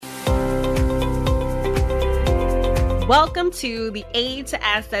Welcome to the Aid to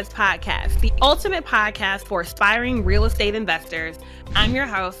Assets podcast, the ultimate podcast for aspiring real estate investors. I'm your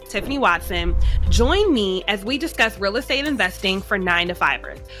host, Tiffany Watson. Join me as we discuss real estate investing for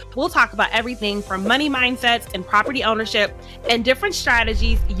 9-to-5ers. We'll talk about everything from money mindsets and property ownership and different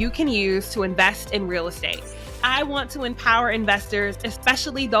strategies you can use to invest in real estate. I want to empower investors,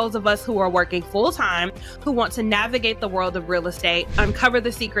 especially those of us who are working full-time, who want to navigate the world of real estate, uncover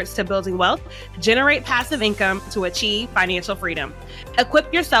the secrets to building wealth, generate passive income to achieve financial freedom.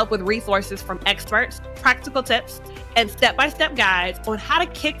 Equip yourself with resources from experts, practical tips, and step-by-step guides on how to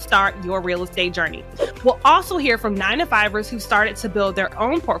kickstart your real estate journey. We'll also hear from 9-to-5ers who started to build their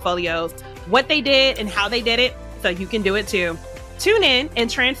own portfolios, what they did and how they did it, so you can do it too. Tune in and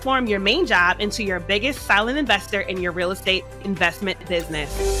transform your main job into your biggest silent investor in your real estate investment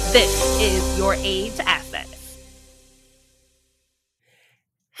business. This is your Aid to Assets.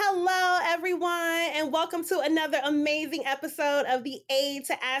 Hello, everyone, and welcome to another amazing episode of the Aid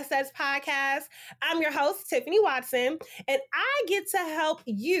to Assets podcast. I'm your host, Tiffany Watson, and I get to help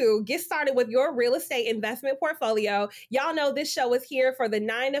you get started with your real estate investment portfolio. Y'all know this show is here for the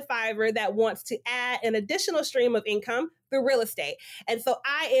 9-to-5er that wants to add an additional stream of income through real estate. And so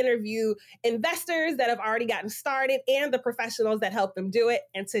I interview investors that have already gotten started and the professionals that help them do it.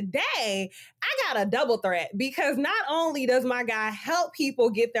 And today I got a double threat because not only does my guy help people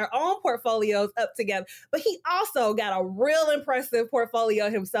get their own portfolios up together, but he also got a real impressive portfolio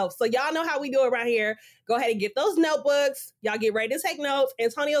himself. So y'all know how we do it around here. Go ahead and get those notebooks. Y'all get ready to take notes.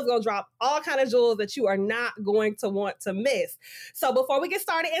 Antonio's going to drop all kind of jewels that you are not going to want to miss. So before we get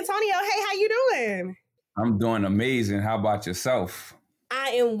started, Antonio, hey, how you doing? I'm doing amazing. How about yourself? I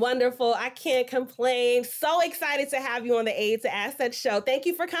am wonderful. I can't complain. So excited to have you on the Aid to Assets show. Thank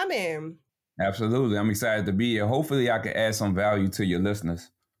you for coming. Absolutely. I'm excited to be here. Hopefully I can add some value to your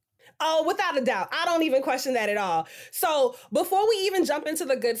listeners. Oh, without a doubt. I don't even question that at all. So before we even jump into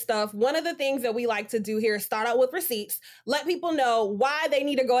the good stuff, one of the things that we like to do here is start out with receipts. Let people know why they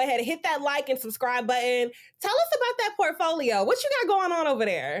need to go ahead and hit that like and subscribe button. Tell us about that portfolio. What you got going on over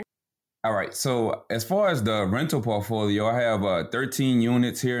there? All right. So as far as the rental portfolio, I have 13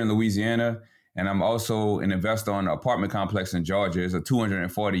 units here in Louisiana, and I'm also an investor on an apartment complex in Georgia. It's a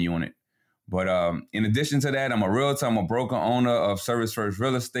 240 unit. But in addition to that, I'm a realtor. I'm a broker owner of Service First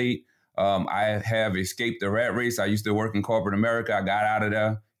Real Estate. I have escaped the rat race. I used to work in corporate America. I got out of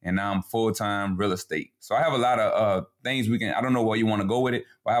there, and now I'm full-time real estate. So I have a lot of things I don't know where you want to go with it,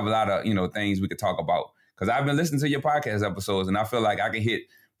 but I have a lot of, things we could talk about. Because I've been listening to your podcast episodes, and I feel like I can hit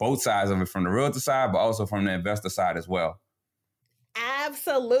both sides of it, from the realtor side, but also from the investor side as well.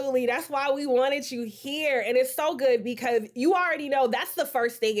 Absolutely. That's why we wanted you here. And it's so good because you already know that's the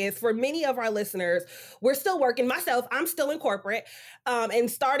first thing is for many of our listeners, we're still working. Myself, I'm still in corporate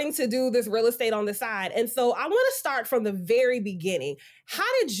and starting to do this real estate on the side. And so I want to start from the very beginning. How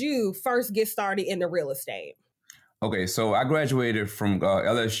did you first get started in the real estate? Okay, so I graduated from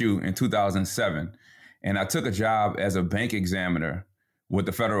LSU in 2007, and I took a job as a bank examiner with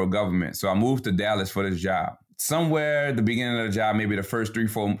the federal government. So I moved to Dallas for this job. Somewhere at the beginning of the job, maybe the first 3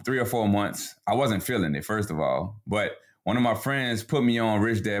 or 4 months, I wasn't feeling it, first of all. But one of my friends put me on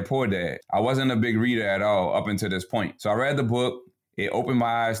Rich Dad, Poor Dad. I wasn't a big reader at all up until this point. So I read the book. It opened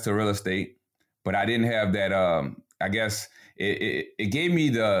my eyes to real estate, but I didn't have that, I guess it gave me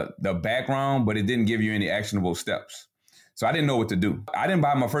the background, but it didn't give you any actionable steps. So I didn't know what to do. I didn't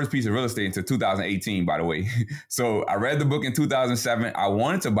buy my first piece of real estate until 2018, by the way. So I read the book in 2007. I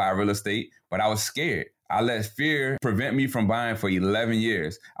wanted to buy real estate, but I was scared. I let fear prevent me from buying for 11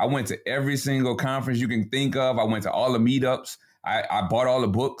 years. I went to every single conference you can think of. I went to all the meetups. I bought all the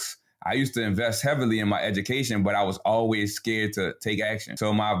books. I used to invest heavily in my education, but I was always scared to take action.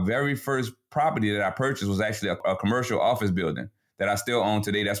 So my very first property that I purchased was actually a commercial office building that I still own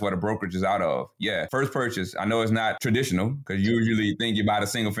today. That's what the brokerage is out of. Yeah, first purchase. I know it's not traditional because you usually think you buy a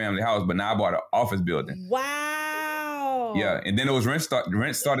single family house, but now I bought an office building. Wow. Yeah, and then it was rent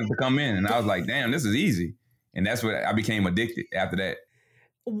started to come in, and I was like, damn, this is easy. And that's what I became addicted after that.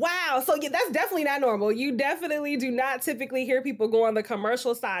 Wow. So yeah, that's definitely not normal. You definitely do not typically hear people go on the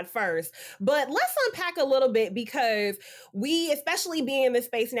commercial side first. But let's unpack a little bit because we, especially being in this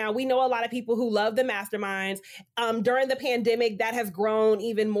space now, we know a lot of people who love the masterminds. During the pandemic, that has grown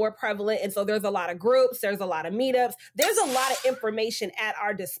even more prevalent. And so there's a lot of groups, there's a lot of meetups, there's a lot of information at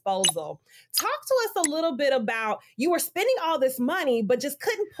our disposal. Talk to us a little bit about you were spending all this money, but just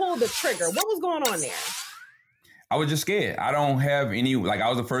couldn't pull the trigger. What was going on there? I was just scared. I don't have any, like I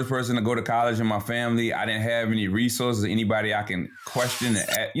was the first person to go to college in my family. I didn't have any resources, anybody I can question.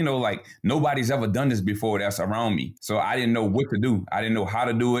 Like nobody's ever done this before that's around me. So I didn't know what to do. I didn't know how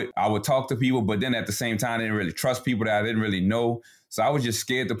to do it. I would talk to people, but then at the same time, I didn't really trust people that I didn't really know. So I was just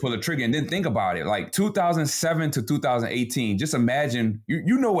scared to pull a trigger and didn't think about it. Like 2007 to 2018, just imagine,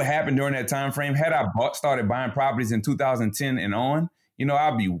 you know what happened during that time frame. Had I started buying properties in 2010 and on,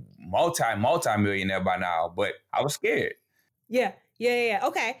 I'd be multi-millionaire by now, but I was scared. Yeah.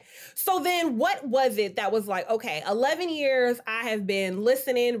 Okay. So then what was it that was like, okay, 11 years I have been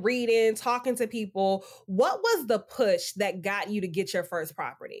listening, reading, talking to people. What was the push that got you to get your first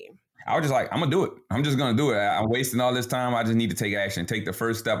property? I was just like, I'm going to do it. I'm just going to do it. I'm wasting all this time. I just need to take action, take the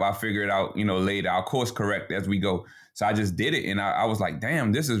first step. I'll figure it out, later. I'll course correct as we go. So I just did it. And I was like,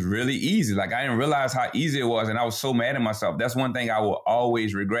 damn, this is really easy. Like, I didn't realize how easy it was. And I was so mad at myself. That's one thing I will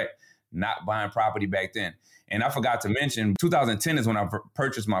always regret, not buying property back then. And I forgot to mention, 2010 is when I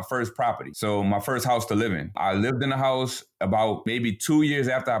purchased my first property. So my first house to live in. I lived in the house about maybe 2 years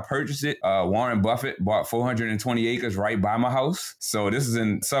after I purchased it. Warren Buffett bought 420 acres right by my house. So this is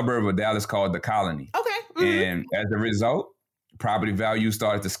in a suburb of Dallas called The Colony. Okay. Mm-hmm. And as a result, property value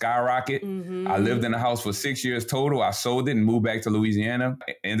started to skyrocket. Mm-hmm. I lived in the house for 6 years total. I sold it and moved back to Louisiana.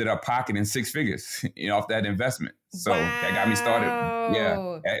 Ended up pocketing 6 figures off that investment. So That got me started.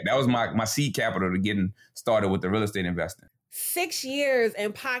 Yeah, that was my seed capital to getting started with the real estate investing. 6 years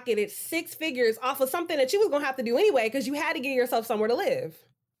and pocketed 6 figures off of something that you was going to have to do anyway because you had to get yourself somewhere to live.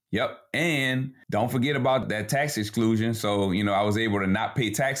 Yep. And don't forget about that tax exclusion. So, I was able to not pay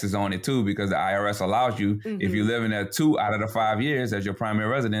taxes on it too, because the IRS allows you, if you live in there 2 out of the 5 years as your primary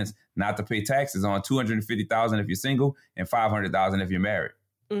residence, not to pay taxes on $250,000 if you're single and $500,000 if you're married.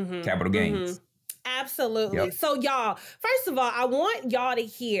 Capital gains. Absolutely. Yep. So y'all, first of all, I want y'all to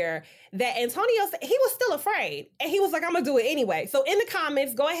hear that Antonio said he was still afraid and he was like, I'm going to do it anyway. So in the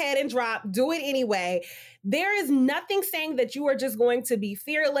comments, go ahead and do it anyway. There is nothing saying that you are just going to be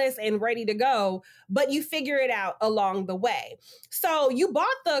fearless and ready to go, but you figure it out along the way. So you bought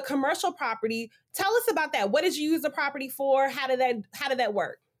the commercial property. Tell us about that. What did you use the property for? How did that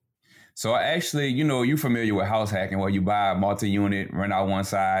work? So actually, you're familiar with house hacking, where you buy a multi-unit, rent out one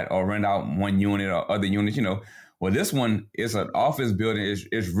side, or rent out one unit or other units, Well, this one is an office building.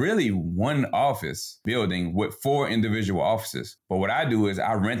 It's really one office building with 4 individual offices. But what I do is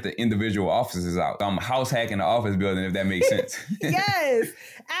I rent the individual offices out. So I'm house hacking the office building, if that makes sense. Yes,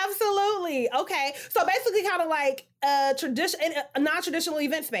 absolutely. Okay. So basically kind of like a non-traditional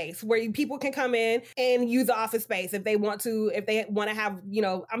event space where people can come in and use the office space if they want to have,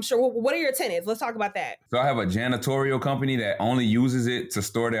 I'm sure. What are your tenants? Let's talk about that. So I have a janitorial company that only uses it to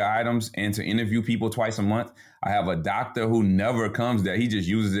store their items and to interview people twice a month. I have a doctor who never comes there. He just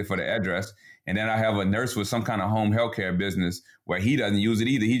uses it for the address. And then I have a nurse with some kind of home healthcare business where he doesn't use it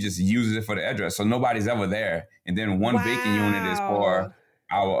either. He just uses it for the address. So nobody's ever there. And then one vacant unit is for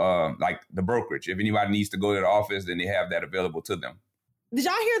our, the brokerage. If anybody needs to go to the office, then they have that available to them. Did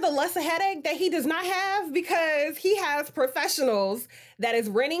y'all hear the lesser headache that he does not have? Because he has professionals that is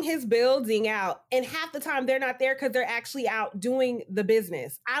renting his building out. And half the time they're not there because they're actually out doing the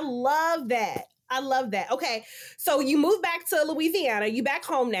business. I love that. Okay. So you moved back to Louisiana. You back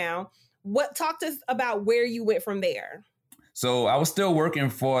home now. Talk to us about where you went from there. So I was still working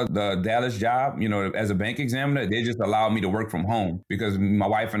for the Dallas job, as a bank examiner. They just allowed me to work from home because my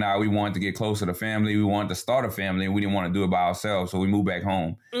wife and I, we wanted to get closer to family. We wanted to start a family and we didn't want to do it by ourselves. So we moved back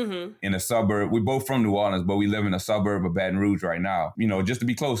home in a suburb. We're both from New Orleans, but we live in a suburb of Baton Rouge right now, just to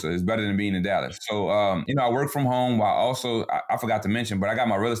be closer. It's better than being in Dallas. So, I work from home while also, I forgot to mention, but I got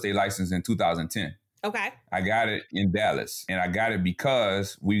my real estate license in 2010. Okay. I got it in Dallas, and I got it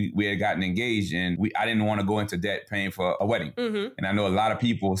because we had gotten engaged, and I didn't want to go into debt paying for a wedding. And I know a lot of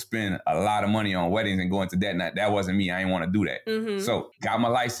people spend a lot of money on weddings and go into debt, and that wasn't me. I didn't want to do that. So got my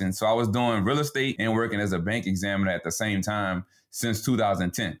license. So I was doing real estate and working as a bank examiner at the same time since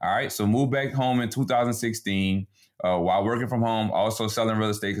 2010. All right. So moved back home in 2016. While working from home, also selling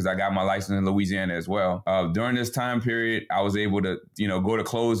real estate because I got my license in Louisiana as well. During this time period, I was able to, go to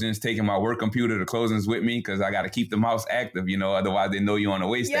closings, taking my work computer to closings with me because I got to keep the mouse active, otherwise they know you're on the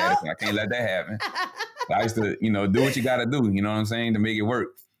wait status. And I can't let that happen. So I used to, do what you got to do, you know what I'm saying, to make it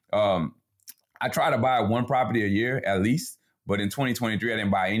work. I try to buy one property a year at least. But in 2023, I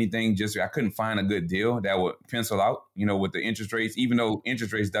didn't buy anything. I couldn't find a good deal that would pencil out, with the interest rates, even though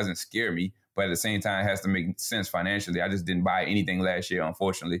interest rates doesn't scare me. But at the same time, it has to make sense financially. I just didn't buy anything last year,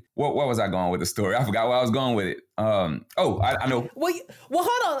 unfortunately. What was I going with the story? I forgot where I was going with it. I know. Well,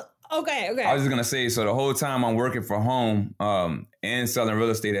 hold on. Okay. I was just going to say, so the whole time I'm working from home and selling real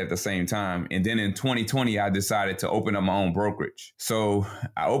estate at the same time. And then in 2020, I decided to open up my own brokerage. So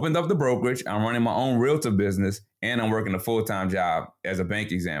I opened up the brokerage. I'm running my own realtor business and I'm working a full-time job as a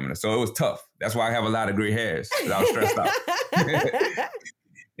bank examiner. So it was tough. That's why I have a lot of gray hairs, because I was stressed out.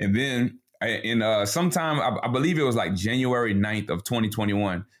 And then sometime, I believe it was like January 9th of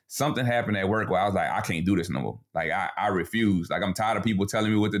 2021, something happened at work where I was like, I can't do this no more. Like, I refuse. Like, I'm tired of people telling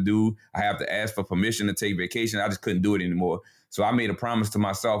me what to do. I have to ask for permission to take vacation. I just couldn't do it anymore. So I made a promise to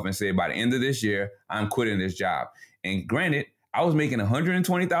myself and said, by the end of this year, I'm quitting this job. And granted, I was making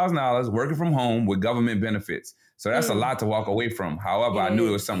 $120,000 working from home with government benefits. So that's a lot to walk away from. However, I knew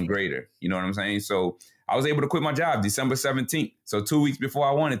it was something greater. You know what I'm saying? So I was able to quit my job December 17th. So 2 weeks before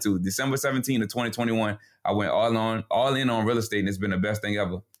I wanted to, December 17th of 2021, I went all in on real estate, and it's been the best thing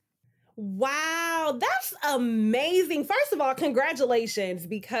ever. Wow, that's amazing. First of all, congratulations,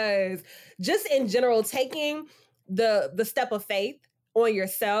 because just in general, taking the step of faith on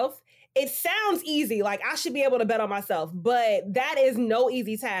yourself, it sounds easy. Like, I should be able to bet on myself, but that is no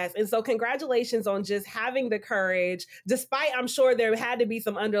easy task. And so congratulations on just having the courage, despite I'm sure there had to be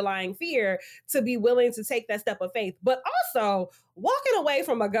some underlying fear, to be willing to take that step of faith. But also walking away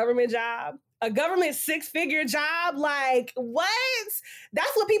from a government job, a government 6-figure job, like, what?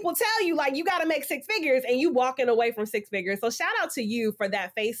 That's what people tell you. Like, you got to make 6 figures, and you walking away from 6 figures. So shout out to you for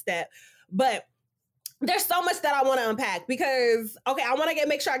that faith step. But there's so much that I want to unpack because, okay, I want to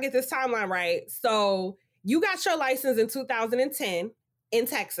make sure I get this timeline right. So you got your license in 2010 in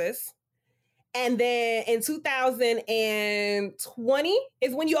Texas. And then in 2020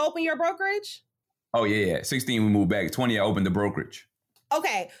 is when you open your brokerage? Oh, yeah. 16, we moved back. 20, I opened the brokerage.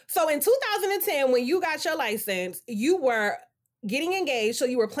 Okay. So in 2010, when you got your license, you were getting engaged. So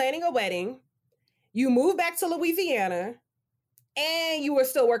you were planning a wedding. You moved back to Louisiana and you were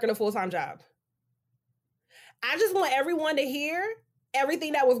still working a full-time job. I just want everyone to hear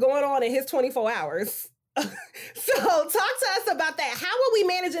everything that was going on in his 24 hours. So talk to us about that. How are we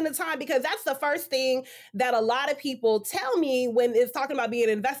managing the time? Because that's the first thing that a lot of people tell me when it's talking about being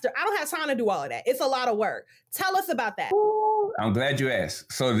an investor. I don't have time to do all of that. It's a lot of work. Tell us about that. I'm glad you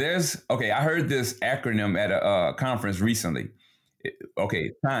asked. So I heard this acronym at a conference recently.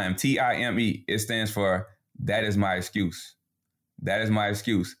 TIME, TIME. It stands for that is my excuse. That is my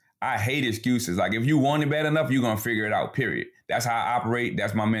excuse. I hate excuses. Like, if you want it bad enough, you're going to figure it out, period. That's how I operate.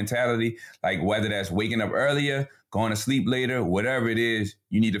 That's my mentality. Like, whether that's waking up earlier, going to sleep later, whatever it is,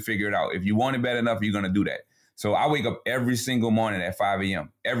 you need to figure it out. If you want it bad enough, you're going to do that. So I wake up every single morning at 5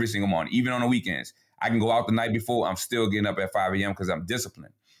 a.m., every single morning, even on the weekends. I can go out the night before. I'm still getting up at 5 a.m. because I'm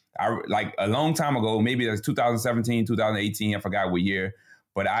disciplined. Like a long time ago, maybe it was 2017, 2018, I forgot what year.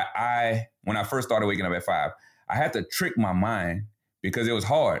 But when I first started waking up at 5, I had to trick my mind because it was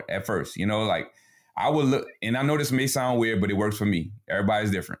hard at first, like I would look, and I know this may sound weird, but it works for me.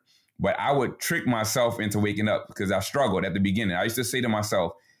 Everybody's different. But I would trick myself into waking up because I struggled at the beginning. I used to say to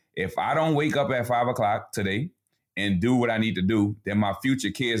myself, if I don't wake up at 5 o'clock today and do what I need to do, then my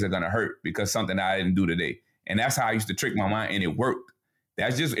future kids are going to hurt because something I didn't do today. And that's how I used to trick my mind, and it worked.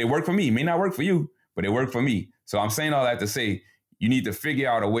 It worked for me. It may not work for you, but it worked for me. So I'm saying all that to say, you need to figure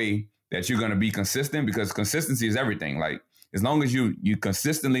out a way that you're going to be consistent, because consistency is everything. Like, as long as you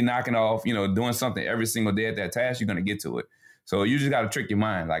consistently knocking off, doing something every single day at that task, you're going to get to it. So you just got to trick your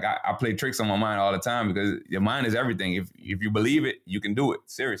mind. Like, I play tricks on my mind all the time because your mind is everything. If you believe it, you can do it.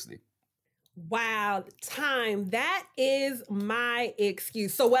 Seriously. Wow. Time. That is my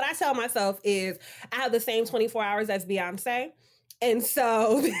excuse. So what I tell myself is I have the same 24 hours as Beyonce. And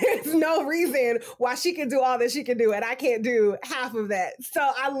so there's no reason why she can do all that she can do and I can't do half of that. So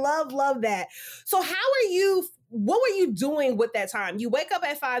I love that. So what were you doing with that time? You wake up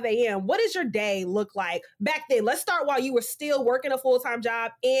at 5 a.m. What does your day look like back then? Let's start while you were still working a full-time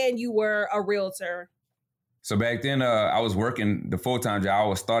job and you were a realtor. So back then, I was working the full-time job. I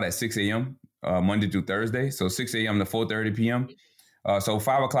would start at 6 a.m. Monday through Thursday. So 6 a.m. to 4:30 p.m. So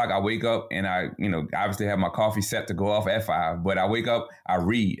 5 o'clock, I wake up and I, obviously have my coffee set to go off at 5. But I wake up, I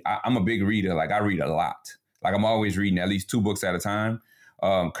read. I'm a big reader. Like, I read a lot. Like, I'm always reading at least 2 books at a time.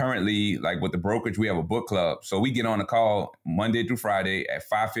 Currently, like with the brokerage, we have a book club. So we get on a call Monday through Friday at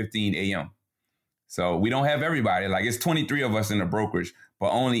 5:15 a.m. So we don't have everybody. Like, it's 23 of us in the brokerage, but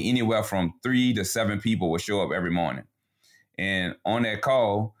only anywhere from 3 to 7 people will show up every morning. And on that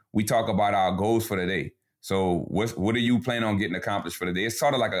call, we talk about our goals for the day. So what are you planning on getting accomplished for the day? It's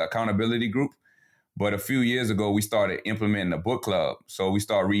sort of like an accountability group. But a few years ago, we started implementing a book club. So we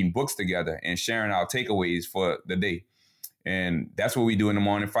started reading books together and sharing our takeaways for the day. And that's what we do in the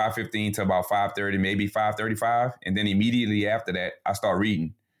morning, 5:15 to about 5:30, maybe 5:35. And then immediately after that, I start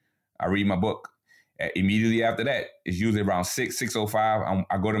reading. I read my book. Immediately after that, it's usually around 6:05.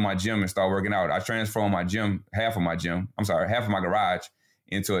 I go to my gym and start working out. I transformed my gym, half of my garage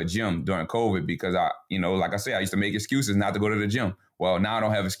into a gym during COVID because like I said, I used to make excuses not to go to the gym. Well, now I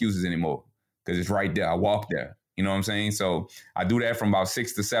don't have excuses anymore because it's right there. I walk there. You know what I'm saying? So I do that from about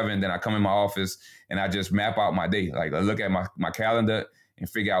 6 to 7. Then I come in my office and I just map out my day. Like I look at my calendar and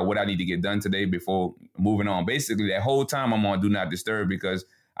figure out what I need to get done today before moving on. Basically, that whole time I'm on Do Not Disturb because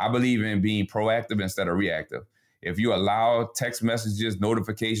I believe in being proactive instead of reactive. If you allow text messages,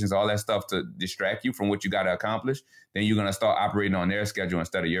 notifications, all that stuff to distract you from what you got to accomplish, then you're going to start operating on their schedule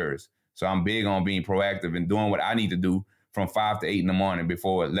instead of yours. So I'm big on being proactive and doing what I need to do from 5 to 8 in the morning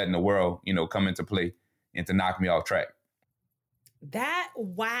before letting the world, come into play and to knock me off track.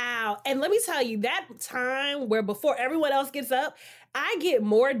 Wow. And let me tell you, that time where before everyone else gets up, I get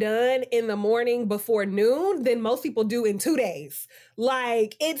more done in the morning before noon than most people do in 2 days.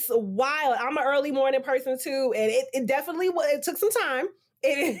 Like, it's wild. I'm an early morning person too. And it definitely, it took some time.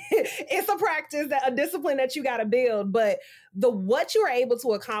 It's a practice, a discipline that you got to build. But what you are able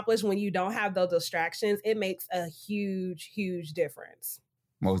to accomplish when you don't have those distractions, it makes a huge, huge difference.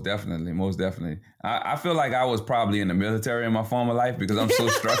 Most definitely. Most definitely. I feel like I was probably in the military in my former life because I'm so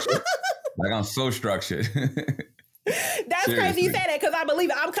structured. I'm so structured. That's Seriously. Crazy you say that because I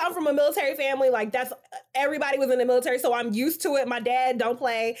believe it. I come from a military family. Like everybody was in the military. So I'm used to it. My dad don't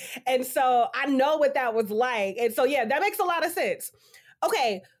play. And so I know what that was like. And so, yeah, that makes a lot of sense.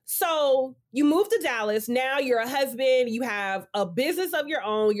 Okay, so you moved to Dallas. Now you're a husband. You have a business of your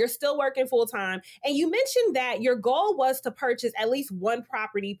own. You're still working full time. And you mentioned that your goal was to purchase at least one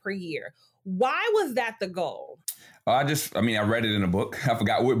property per year. Why was that the goal? I read it in a book. I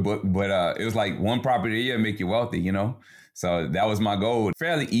forgot what book, but it was like one property a year make you wealthy, So that was my goal.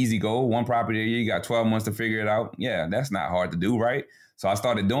 Fairly easy goal. One property a year. You got 12 months to figure it out. Yeah, that's not hard to do, right? So I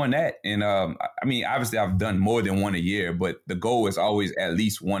started doing that. And obviously I've done more than one a year, but the goal is always at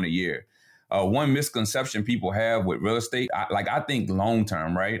least one a year. One misconception people have with real estate, I think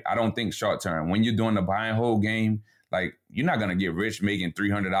long-term, right? I don't think short-term. When you're doing the buy and hold game, you're not going to get rich making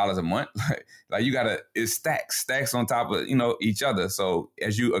 $300 a month. It's stacks on top of, each other. So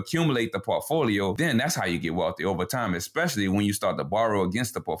as you accumulate the portfolio, then that's how you get wealthy over time, especially when you start to borrow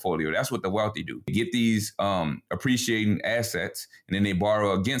against the portfolio. That's what the wealthy do. They get these appreciating assets and then they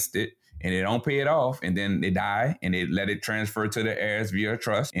borrow against it and they don't pay it off. And then they die and they let it transfer to the heirs via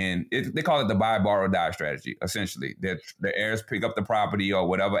trust. And they call it the buy, borrow, die strategy, essentially. The heirs pick up the property or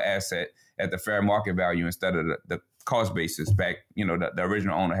whatever asset at the fair market value instead of the cost basis back, the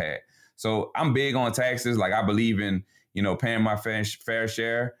original owner had. So I'm big on taxes. I believe in, paying my fair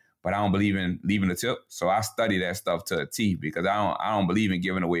share, but I don't believe in leaving a tip. So I study that stuff to a T because I don't believe in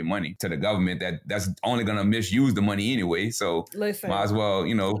giving away money to the government that's only going to misuse the money anyway. So might as well,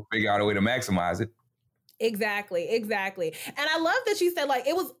 figure out a way to maximize it. Exactly. And I love that you said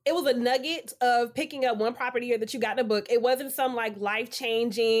it was a nugget of picking up one property that you got in a book. It wasn't some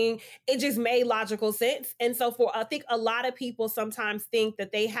life-changing. It just made logical sense. And so I think a lot of people sometimes think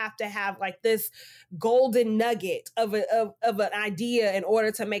that they have to have this golden nugget of an idea in order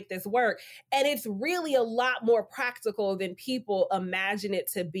to make this work. And it's really a lot more practical than people imagine it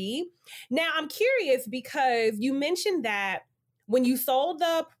to be. Now, I'm curious because you mentioned that when you sold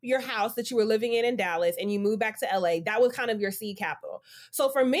your house that you were living in Dallas and you moved back to LA, that was kind of your seed capital. So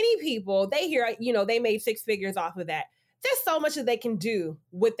for many people, they hear, they made 6 figures off of that. There's so much that they can do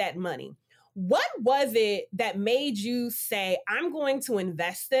with that money. What was it that made you say, I'm going to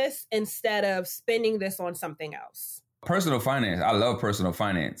invest this instead of spending this on something else? Personal finance. I love personal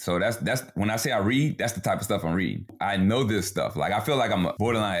finance. So that's when I say I read, that's the type of stuff I'm reading. I know this stuff. I feel like I'm a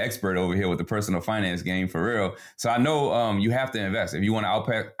borderline expert over here with the personal finance game for real. So I know you have to invest. If you want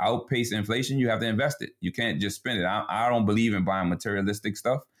to outpace inflation, you have to invest it. You can't just spend it. I don't believe in buying materialistic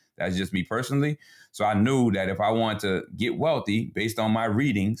stuff. That's just me personally. So I knew that if I wanted to get wealthy based on my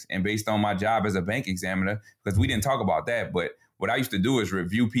readings and based on my job as a bank examiner, because we didn't talk about that, but what I used to do is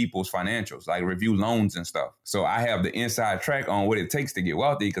review people's financials, review loans and stuff. So I have the inside track on what it takes to get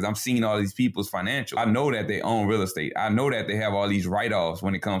wealthy because I'm seeing all these people's financials. I know that they own real estate. I know that they have all these write-offs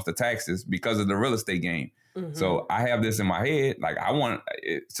when it comes to taxes because of the real estate game. Mm-hmm. So I have this in my head. I want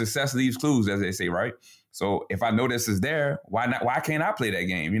success leaves clues, as they say, right? So if I know this is there, why not? Why can't I play that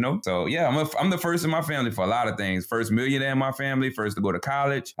game? So yeah, I'm the first in my family for a lot of things. First millionaire in my family, first to go to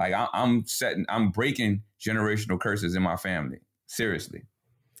college. I'm breaking generational curses in my family. Seriously.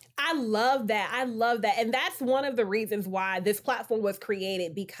 I love that. I love that. And that's one of the reasons why this platform was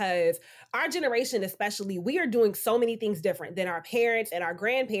created, because our generation, especially, we are doing so many things different than our parents and our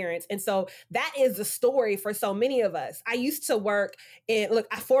grandparents. And so that is the story for so many of us. I used to work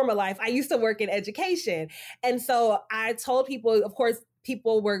former life, I used to work in education. And so I told people, of course,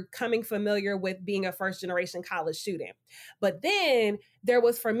 people were coming familiar with being a first generation college student. But then there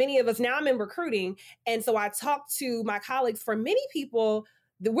was, for many of us, now I'm in recruiting. And so I talked to my colleagues, for many people,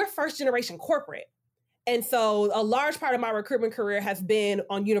 we're first generation corporate. And so a large part of my recruitment career has been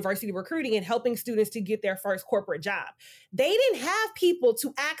on university recruiting and helping students to get their first corporate job. They didn't have people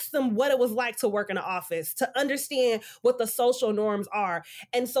to ask them what it was like to work in an office, to understand what the social norms are.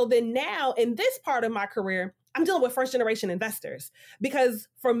 And so then now in this part of my career, I'm dealing with first generation investors, because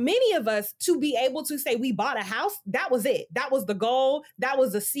for many of us to be able to say we bought a house, that was it. That was the goal. That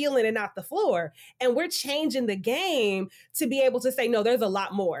was the ceiling and not the floor. And we're changing the game to be able to say, no, there's a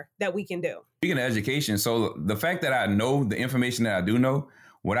lot more that we can do. Speaking of education, so the fact that I know the information that I do know,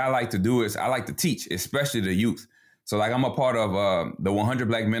 what I like to do is I like to teach, especially the youth. So like I'm a part of the 100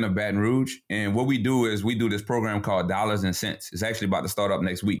 Black Men of Baton Rouge. And what we do is we do this program called Dollars and Cents. It's actually about to start up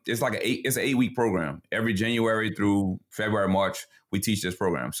next week. It's like it's an 8-week program. Every January through February, March, we teach this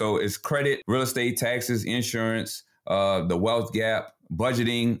program. So it's credit, real estate, taxes, insurance, the wealth gap,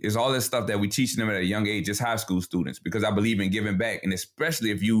 budgeting, is all this stuff that we teach them at a young age as high school students, because I believe in giving back. And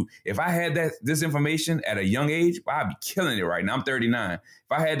especially if I had this information at a young age, I'd be killing it right now. I'm 39. If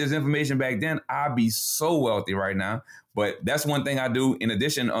I had this information back then, I'd be so wealthy right now. But that's one thing I do. In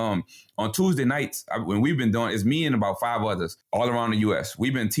addition, on Tuesday nights, when we've been doing, it's me and about 5 others all around the U.S.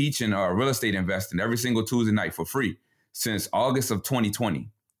 We've been teaching real estate investing every single Tuesday night for free since August of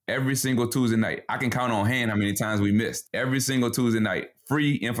 2020. Every single Tuesday night. I can count on hand how many times we missed. Every single Tuesday night,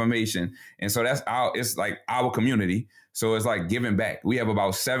 free information. And so it's like our community. So it's like giving back. We have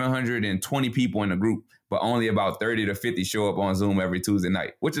about 720 people in the group, but only about 30 to 50 show up on Zoom every Tuesday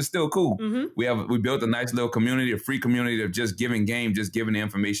night, which is still cool. Mm-hmm. We built a nice little community, a free community of just giving game, just giving the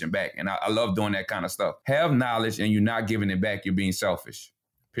information back. And I love doing that kind of stuff. Have knowledge and you're not giving it back, you're being selfish.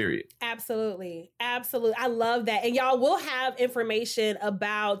 Period. Absolutely. Absolutely. I love that. And y'all will have information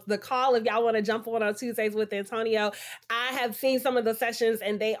about the call if y'all want to jump on Tuesdays with Antonio. I have seen some of the sessions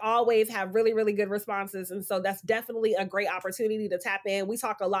and they always have really, really good responses. And so that's definitely a great opportunity to tap in. We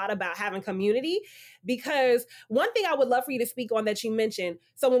talk a lot about having community, because one thing I would love for you to speak on that you mentioned.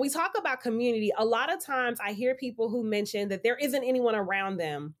 So when we talk about community, a lot of times I hear people who mention that there isn't anyone around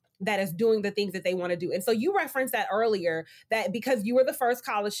them that is doing the things that they want to do. And so you referenced that earlier, that because you were the first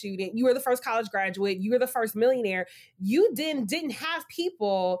college student, you were the first college graduate, you were the first millionaire, you didn't have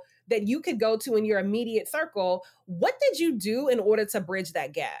people that you could go to in your immediate circle. What did you do in order to bridge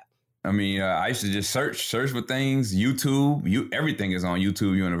that gap? I mean, I used to just search for things. YouTube, everything is on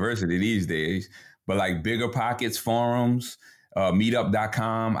YouTube University these days. But like Bigger Pockets forums,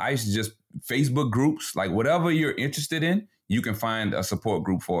 meetup.com, I used to just Facebook groups, like whatever you're interested in, you can find a support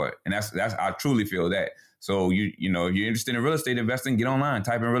group for it. And that's I truly feel that. So you know, if you're interested in real estate investing, get online,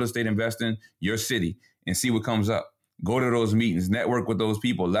 type in real estate investing, your city, and see what comes up. Go to those meetings, network with those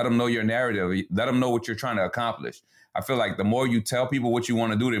people, let them know your narrative, let them know what you're trying to accomplish. I feel like the more you tell people what you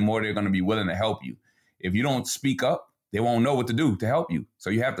want to do, the more they're going to be willing to help you. If you don't speak up, they won't know what to do to help you. So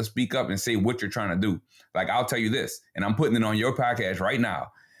you have to speak up and say what you're trying to do. Like, I'll tell you this, and I'm putting it on your podcast right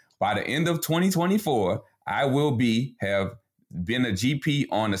now. By the end of 2024, I will have been a GP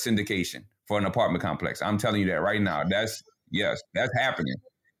on a syndication for an apartment complex. I'm telling you that right now. That's happening.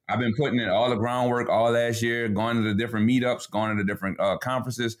 I've been putting in all the groundwork all last year, going to the different meetups, going to the different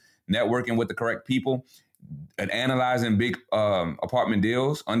conferences, networking with the correct people, and analyzing big apartment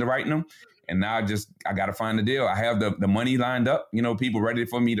deals, underwriting them. And now I got to find the deal. I have the money lined up, you know, people ready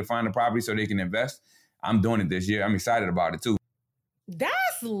for me to find the property so they can invest. I'm doing it this year. I'm excited about it too. That's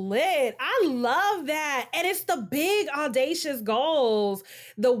lit. I love that. And it's the big, audacious goals,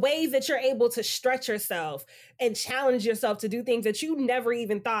 the ways that you're able to stretch yourself and challenge yourself to do things that you never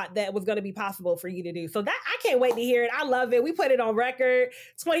even thought that was going to be possible for you to do. So that, I can't wait to hear it. I love it. We put it on record.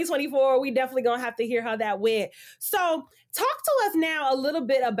 2024, we definitely going to have to hear how that went. So talk to us now a little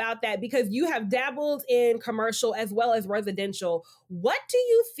bit about that, because you have dabbled in commercial as well as residential. What do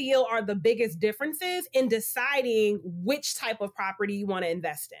you feel are the biggest differences in deciding which type of property you want to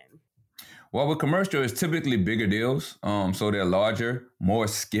invest in? Well, with commercial, it's typically bigger deals. So they're larger, more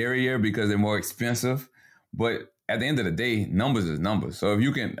scarier because they're more expensive. But at the end of the day, numbers is numbers. So if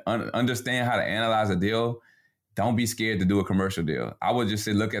you can understand how to analyze a deal, don't be scared to do a commercial deal. I would just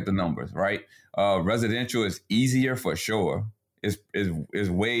say, look at the numbers, right? Residential is easier for sure. It's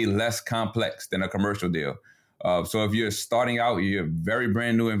way less complex than a commercial deal. So if you're starting out, you're a very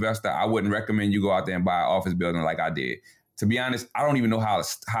brand new investor, I wouldn't recommend you go out there and buy an office building like I did. To be honest, I don't even know how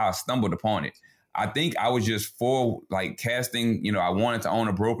I stumbled upon it. I think I was just for like casting, I wanted to own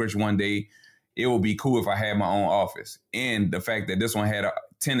a brokerage one day. It would be cool if I had my own office. And the fact that this one had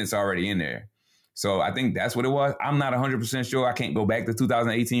tenants already in there. So I think that's what it was. I'm not 100% sure. I can't go back to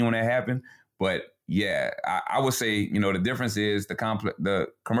 2018 when that happened. But yeah, I would say, the difference is the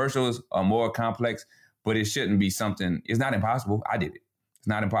commercials are more complex, but it shouldn't be something. It's not impossible. I did it. It's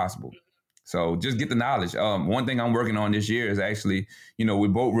not impossible. So just get the knowledge. One thing I'm working on this year is actually, we're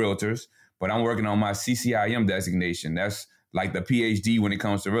both realtors, but I'm working on my CCIM designation. That's like the PhD when it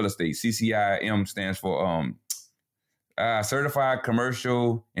comes to real estate. CCIM stands for Certified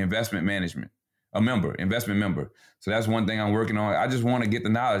Commercial Investment Management, investment member. So that's one thing I'm working on. I just want to get the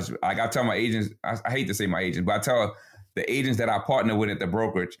knowledge. Like I tell my agents, I hate to say my agents, but I tell the agents that I partner with at the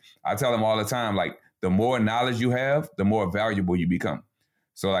brokerage, I tell them all the time, like the more knowledge you have, the more valuable you become.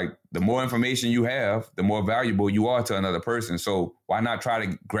 So like the more information you have, the more valuable you are to another person. So why not try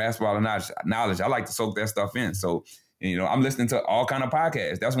to grasp all the knowledge? I like to soak that stuff in. So, I'm listening to all kind of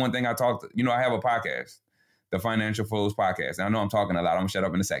podcasts. That's one thing I have a podcast, the Financial Flows podcast. And I know I'm talking a lot. I'm gonna shut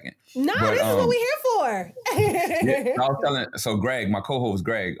up in a second. No, this is what we're here for. Yeah, I was telling, Greg, my co-host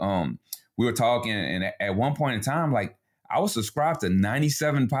Greg, we were talking, and at one point in time, like I was subscribed to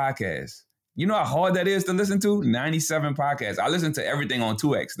 97 podcasts. You know how hard that is to listen to? 97 podcasts. I listen to everything on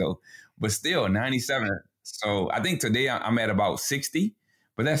 2X though, but still 97. So I think today I'm at about 60,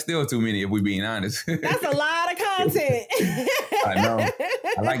 but that's still too many if we're being honest. That's a lot of content. I know.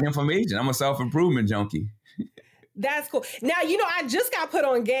 I like information. I'm a self-improvement junkie. That's cool. Now, I just got put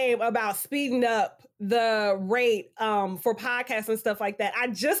on game about speeding up the rate for podcasts and stuff like that. I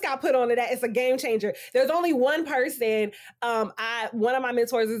just got put onto that. It's a game changer. There's only one person. One of my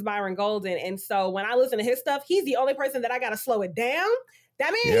mentors is Byron Golden. And so when I listen to his stuff, he's the only person that I got to slow it down.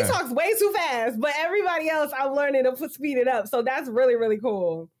 That means he talks way too fast, but everybody else I'm learning to speed it up. So that's really, really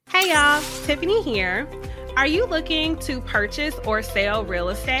cool. Hey y'all, Tiffany here. Are you looking to purchase or sell real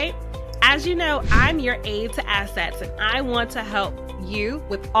estate? As you know, I'm your aid to assets, and I want to help you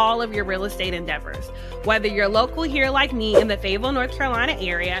with all of your real estate endeavors. Whether you're local here like me in the Fayetteville, North Carolina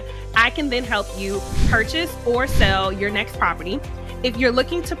area, I can then help you purchase or sell your next property. If you're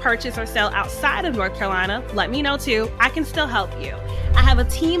looking to purchase or sell outside of North Carolina, let me know too. I can still help you. I have a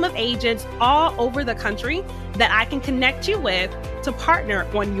team of agents all over the country that I can connect you with to partner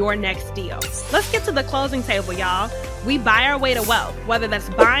on your next deal. Let's get to the closing table, y'all. We buy our way to wealth, whether that's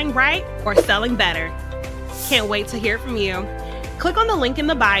buying right or selling better. Can't wait to hear from you. Click on the link in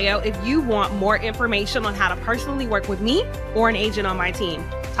the bio if you want more information on how to personally work with me or an agent on my team.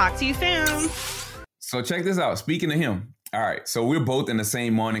 Talk to you soon. So check this out. Speaking of him. All right. So we're both in the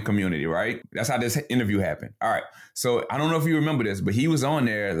same morning community, right? That's how this interview happened. All right. So I don't know if you remember this, but he was on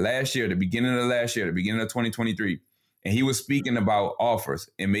there the beginning of 2023. And he was speaking about offers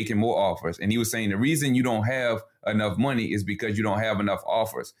and making more offers. And he was saying the reason you don't have enough money is because you don't have enough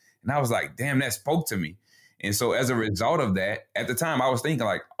offers. And I was like, damn, that spoke to me. And so as a result of that, at the time I was thinking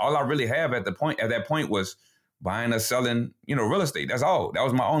like all I really have at that point was buying or selling, real estate. That's all. That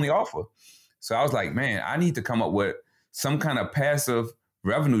was my only offer. So I was like, man, I need to come up with some kind of passive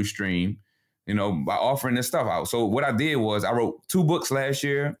revenue stream, by offering this stuff out. So what I did was I wrote 2 books last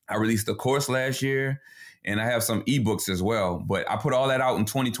year. I released a course last year, and I have some ebooks as well. But I put all that out in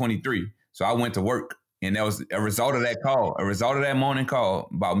 2023. So I went to work, and that was a result of that morning call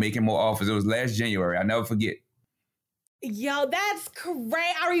about making more offers. It was last January. I never forget. Yo, that's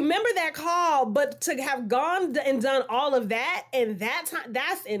great. I remember that call, but to have gone and done all of that in that time,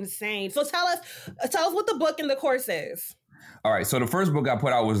 that's insane. So tell us what the book and the course is. All right. So the first book I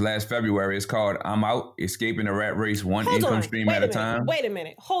put out was last February. It's called I'm Out, Escaping the Rat Race, One Income Stream at a Time. Wait a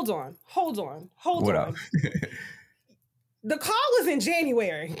minute. Hold on. What up? The call was in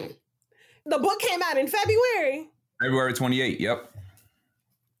January. The book came out in February. February 28th. Yep.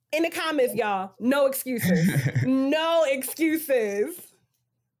 In the comments, y'all, no excuses. No excuses.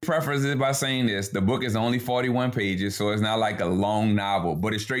 Preface it by saying this. The book is only 41 pages, so it's not like a long novel,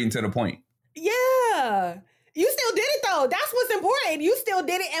 but it's straight and to the point. Yeah. You still did it, though. That's what's important. You still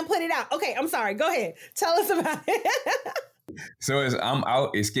did it and put it out. Okay, I'm sorry. Go ahead. Tell us about it. So I'm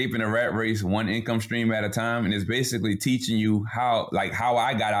out, escaping the rat race, one income stream at a time. And it's basically teaching you how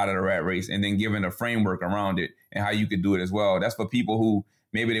I got out of the rat race and then giving a framework around it and how you could do it as well. That's for people who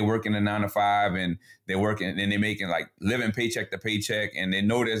maybe they work in a 9-to-5 and they're working and they're making like living paycheck to paycheck and they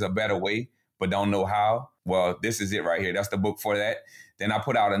know there's a better way, but don't know how. Well, this is it right here. That's the book for that. Then I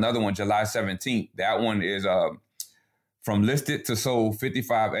put out another one, July 17th. That one is From Listed to Sold,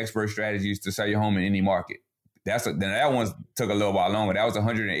 55 Expert Strategies to Sell Your Home in Any Market. Then that one took a little while longer. That was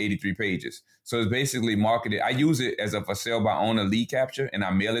 183 pages. So it's basically marketed. I use it as a for sale by owner lead capture, and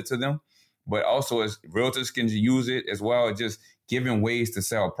I mail it to them. But also as realtors can use it as well, just giving ways to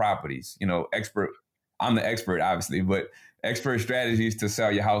sell properties. I'm the expert, obviously, but expert strategies to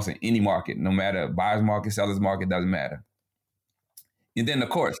sell your house in any market, no matter buyer's market, seller's market, doesn't matter. And then the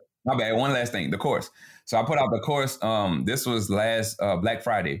course. My bad. One last thing, the course. So I put out the course. This was last Black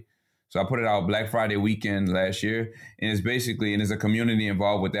Friday. So I put it out Black Friday weekend last year. And it's basically, and there's a community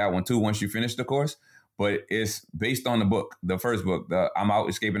involved with that one too, once you finish the course. But it's based on the book, the first book, I'm Out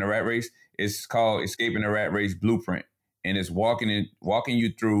Escaping the Rat Race. It's called Escaping the Rat Race Blueprint. And it's walking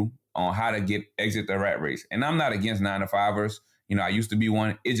you through on how to exit the rat race. And I'm not against 9-to-5ers. I used to be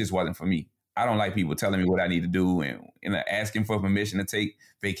one. It just wasn't for me. I don't like people telling me what I need to do and asking for permission to take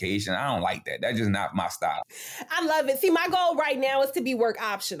vacation. I don't like that. That's just not my style. I love it. See, my goal right now is to be work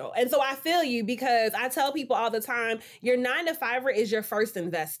optional. And so I feel you, because I tell people all the time, your 9-to-5er is your first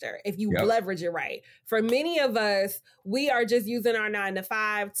investor if you leverage it right. For many of us, we are just using our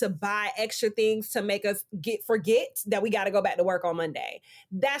 9-to-5 to buy extra things to make us forget that we got to go back to work on Monday.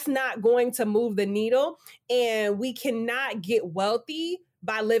 That's not going to move the needle. And we cannot get wealthy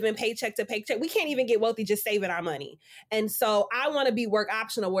by living paycheck to paycheck. We can't even get wealthy just saving our money. And so I want to be work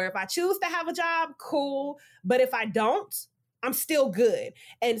optional, where if I choose to have a job, cool. But if I don't, I'm still good.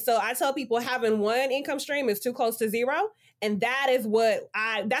 And so I tell people having one income stream is too close to zero. And that's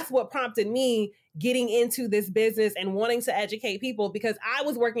what prompted me getting into this business and wanting to educate people, because I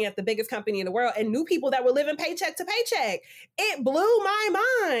was working at the biggest company in the world and knew people that were living paycheck to paycheck. It blew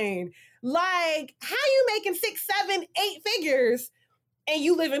my mind. Like, how you making 6, 7, 8 figures and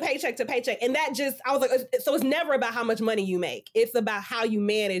you live in paycheck to paycheck? And I was like, so it's never about how much money you make. It's about how you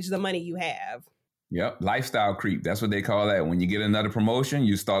manage the money you have. Yep. Lifestyle creep. That's what they call that. When you get another promotion,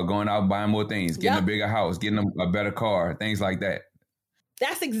 you start going out buying more things, getting a bigger house, getting a better car, things like that.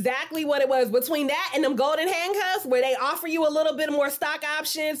 That's exactly what it was. Between that and them golden handcuffs, where they offer you a little bit more stock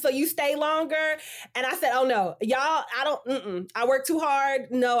options so you stay longer. And I said, oh no, y'all, I work too hard.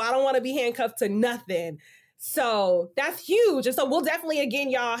 No, I don't want to be handcuffed to nothing. So that's huge. And so we'll definitely, again,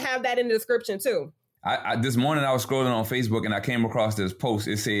 y'all have that in the description too. This morning I was scrolling on Facebook and I came across this post.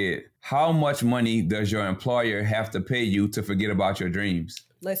 It said, how much money does your employer have to pay you to forget about your dreams?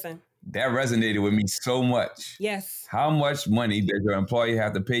 Listen. That resonated with me so much. Yes. How much money does your employer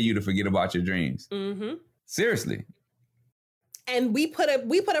have to pay you to forget about your dreams? Mm-hmm. Seriously. And we put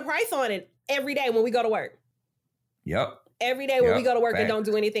a price on it every day when we go to work. Yep. Every day when we go to work and don't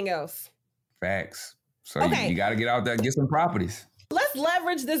do anything else. Facts. So you got to get out there and get some properties. Let's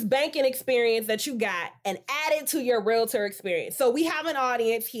leverage this banking experience that you got and add it to your realtor experience. So we have an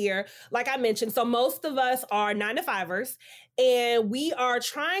audience here, like I mentioned. So most of us are 9-to-5ers, and we are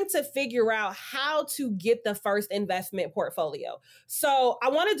trying to figure out how to get the first investment portfolio. So I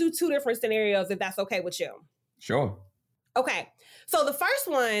want to do 2 different scenarios, if that's okay with you. Sure. Okay. So the first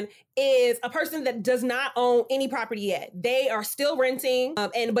one is a person that does not own any property yet. They are still renting,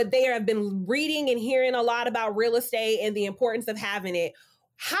 but they have been reading and hearing a lot about real estate and the importance of having it.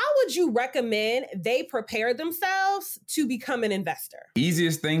 How would you recommend they prepare themselves to become an investor?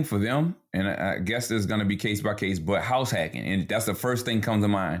 Easiest thing for them, and I guess there's going to be case by case, but house hacking. And that's the first thing comes to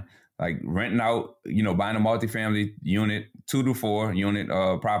mind. Like renting out, buying a multifamily unit, 2 to 4 unit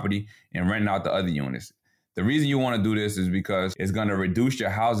property, and renting out the other units. The reason you want to do this is because it's going to reduce your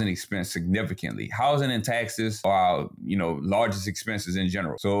housing expense significantly. Housing and taxes are, largest expenses in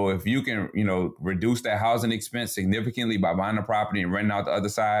general. So if you can, reduce that housing expense significantly by buying a property and renting out the other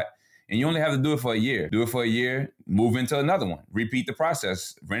side, and you only have to do it for a year. Do it for a year, move into another one. Repeat the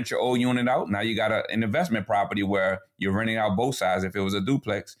process. Rent your old unit out. Now you got an investment property where you're renting out both sides. If it was a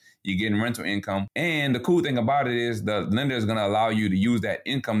duplex, you're getting rental income. And the cool thing about it is the lender is going to allow you to use that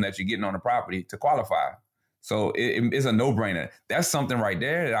income that you're getting on the property to qualify. So it's a no-brainer. That's something right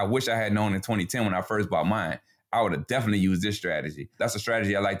there that I wish I had known in 2010 when I first bought mine. I would have definitely used this strategy. That's a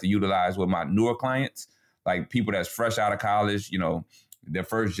strategy I like to utilize with my newer clients, like people that's fresh out of college, their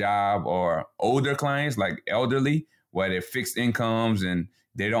first job, or older clients like elderly, where they're fixed incomes and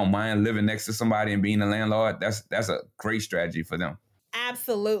they don't mind living next to somebody and being a landlord. That's a great strategy for them.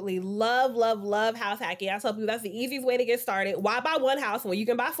 Absolutely. Love, love, love house hacking. I tell people that's the easiest way to get started. Why buy one house when you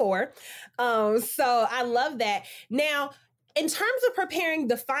can buy 4? So I love that. Now, in terms of preparing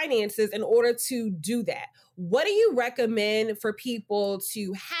the finances in order to do that, what do you recommend for people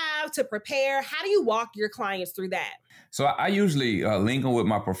to have to prepare? How do you walk your clients through that? So I usually link them with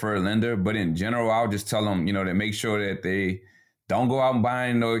my preferred lender, but in general, I'll just tell them, to make sure that they don't go out and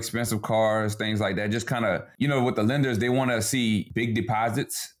buying no expensive cars, things like that. Just kind of, with the lenders, they want to see big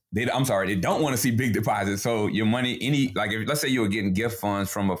deposits they don't want to see big deposits. So your money, if let's say you were getting gift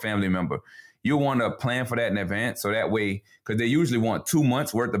funds from a family member, you want to plan for that in advance. So that way, because they usually want 2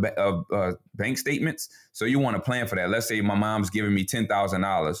 months worth of bank statements. So you want to plan for that. Let's say my mom's giving me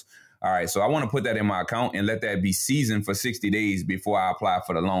 $10,000. All right, so I want to put that in my account and let that be seasoned for 60 days before I apply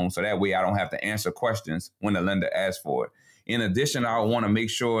for the loan. So that way I don't have to answer questions when the lender asks for it. In addition, I want to make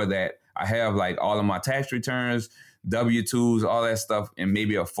sure that I have like all of my tax returns, W-2s, all that stuff, and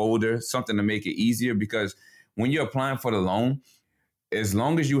maybe a folder, something to make it easier. Because when you're applying for the loan, as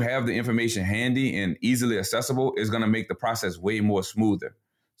long as you have the information handy and easily accessible, it's going to make the process way more smoother.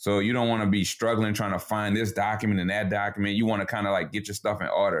 So you don't want to be struggling trying to find this document and that document. You want to kind of like get your stuff in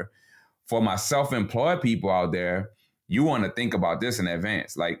order. For my self-employed people out there, you want to think about this in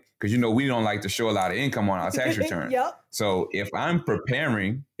advance, like, because, we don't like to show a lot of income on our tax return. Yep. So if I'm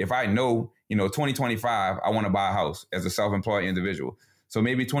preparing, if I know, 2025, I want to buy a house as a self-employed individual. So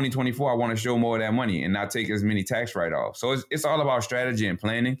maybe 2024, I want to show more of that money and not take as many tax write-offs. So it's all about strategy and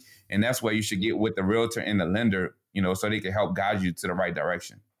planning. And that's where you should get with the realtor and the lender, so they can help guide you to the right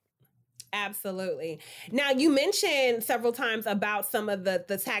direction. Absolutely. Now, you mentioned several times about some of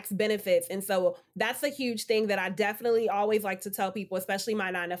the tax benefits. And so that's a huge thing that I definitely always like to tell people, especially my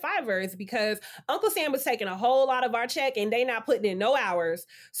 9-to-5ers, because Uncle Sam was taking a whole lot of our check and they not putting in no hours.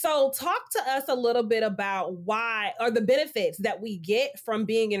 So talk to us a little bit about why, or the benefits that we get from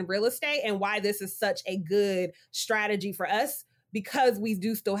being in real estate and why this is such a good strategy for us, because we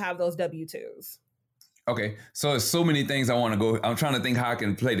do still have those W-2s. Okay, so there's so many things I want to go. I'm trying to think how I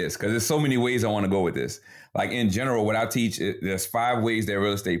can play this, because there's so many ways I want to go with this. Like in general, what I teach, there's 5 ways that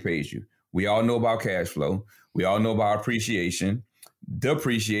real estate pays you. We all know about cash flow. We all know about appreciation.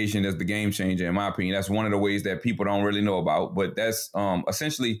 Depreciation is the game changer, in my opinion. That's one of the ways that people don't really know about. But that's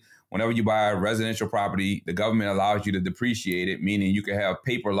essentially, whenever you buy a residential property, the government allows you to depreciate it, meaning you can have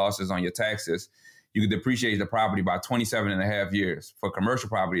paper losses on your taxes. You can depreciate the property by 27 and a half years. For commercial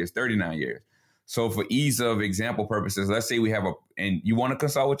property, it's 39 years. So for ease of example purposes, let's say we have and you want to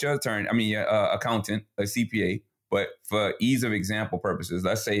consult with your your accountant, a CPA, but for ease of example purposes,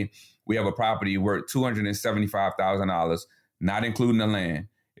 let's say we have a property worth $275,000, not including the land.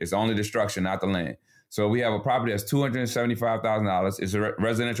 It's only the structure, not the land. So we have a property that's $275,000. It's a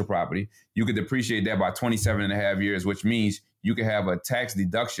residential property. You could depreciate that by 27 and a half years, which means you could have a tax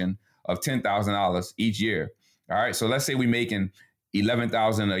deduction of $10,000 each year. All right. So let's say we're making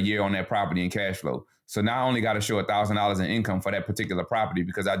 $11,000 a year on that property in cash flow. So now I only got to show $1,000 in income for that particular property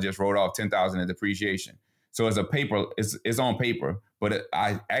because I just wrote off $10,000 in depreciation. So it's on paper, but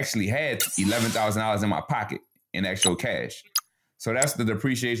I actually had $11,000 in my pocket in actual cash. So that's the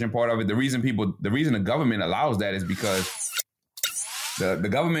depreciation part of it. The reason the government allows that is because the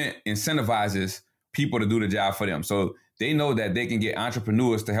government incentivizes people to do the job for them. So they know that they can get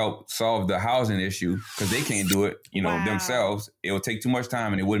entrepreneurs to help solve the housing issue because they can't do it, themselves. It will take too much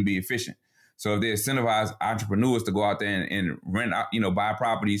time and it wouldn't be efficient. So if they incentivize entrepreneurs to go out there and rent out, buy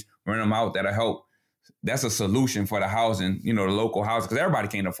properties, rent them out, that'll help. That's a solution for the housing, the local housing, because everybody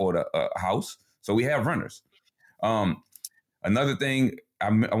can't afford a house. So we have renters. Another thing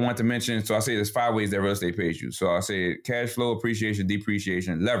I want to mention, so I say there's 5 ways that real estate pays you. So I say cash flow, appreciation,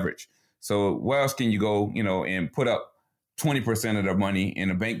 depreciation, leverage. So where else can you go, and put up 20% of the money and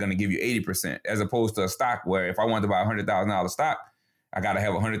the bank going to give you 80%, as opposed to a stock where if I want to buy $100,000 stock, I got to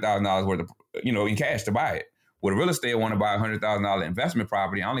have $100,000 worth of, in cash to buy it. With real estate, I want to buy a $100,000 investment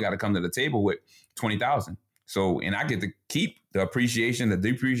property. I only got to come to the table with $20,000. So, and I get to keep the appreciation, the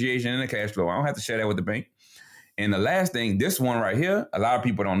depreciation, and the cash flow. I don't have to share that with the bank. And the last thing, this one right here, a lot of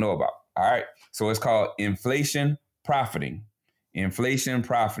people don't know about. All right. So it's called inflation profiting. Inflation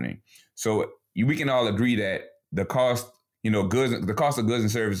profiting. So we can all agree that the cost, the cost of goods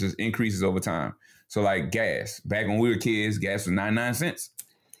and services increases over time. So like gas, back when we were kids, gas was 99 cents.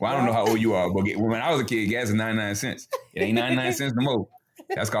 Well, I don't know how old you are, but when I was a kid, gas was 99 cents. It ain't 99 cents no more.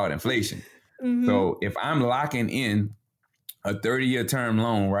 That's called inflation. Mm-hmm. So if I'm locking in a 30-year term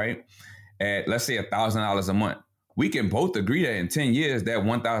loan, right, at let's say $1,000 a month, we can both agree that in 10 years, that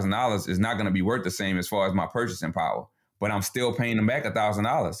 $1,000 is not going to be worth the same as far as my purchasing power. But I'm still paying them back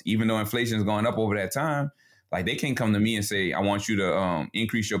 $1,000, even though inflation is going up over that time. Like they can't come to me and say, I want you to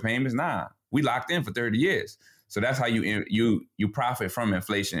increase your payments. Nah, we locked in for 30 years. So that's how you profit from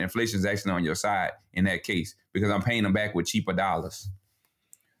inflation. Inflation is actually on your side in that case because I'm paying them back with cheaper dollars.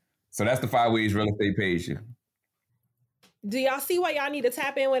 So that's the 5 ways real estate pays you. Do y'all see why y'all need to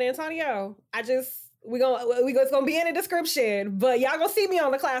tap in with Antonio? It's gonna be in the description, but y'all gonna see me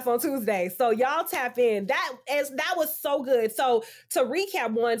on the class on Tuesday. So y'all tap in. That was so good. So to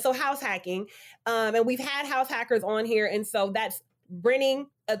recap so house hacking, and we've had house hackers on here, and so that's renting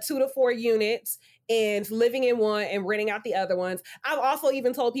 2 to 4 units and living in one and renting out the other ones. I've also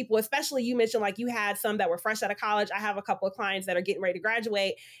even told people, especially you mentioned like you had some that were fresh out of college. I have a couple of clients that are getting ready to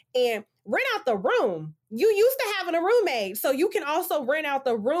graduate, and rent out the room. You used to having a roommate, so you can also rent out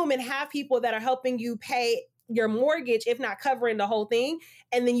the room and have people that are helping you pay your mortgage, if not covering the whole thing.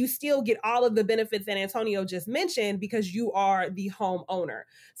 And then you still get all of the benefits that Antonio just mentioned because you are the homeowner.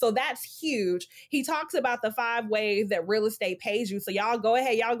 So that's huge. He talks about the 5 ways that real estate pays you. So y'all go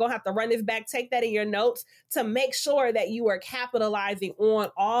ahead. Y'all gonna have to run this back. Take that in your notes to make sure that you are capitalizing on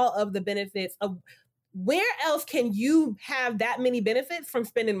all of the benefits of where else can you have that many benefits from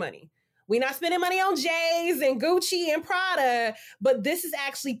spending money? We're not spending money on J's and Gucci and Prada, but this is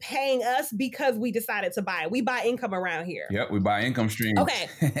actually paying us because we decided to buy it. We buy income around here. Yep, we buy income streams.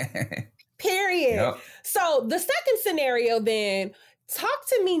 Okay. Period. Yep. So the second scenario then, talk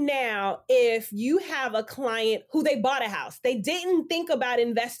to me now if you have a client who they bought a house. They didn't think about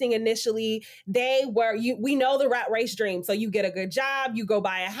investing initially. We know the rat race dream. So you get a good job, you go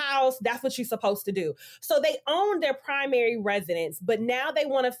buy a house. That's what you're supposed to do. So they own their primary residence, but now they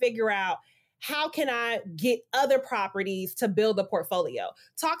want to figure out, how can I get other properties to build a portfolio?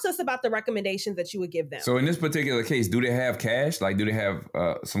 Talk to us about the recommendations that you would give them. So in this particular case, do they have cash? Like, do they have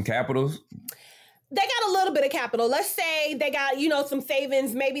some capitals? They got a little bit of capital. Let's say they got, some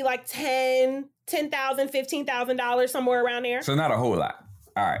savings, maybe like $10,000, $15,000, somewhere around there. So not a whole lot.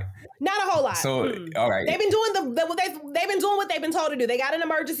 All right. Not a whole lot. So, all right. They've been doing they've been doing what they've been told to do. They got an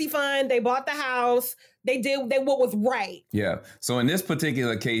emergency fund. They bought the house. They did what was right. Yeah. So in this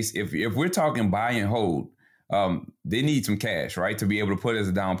particular case, if we're talking buy and hold, they need some cash, right, to be able to put as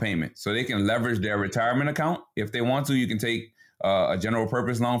a down payment. So they can leverage their retirement account. If they want to, you can take a general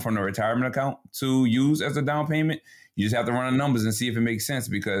purpose loan from the retirement account to use as a down payment. You just have to run the numbers and see if it makes sense,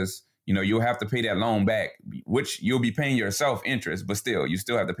 because you'll have to pay that loan back, which you'll be paying yourself interest, but still, you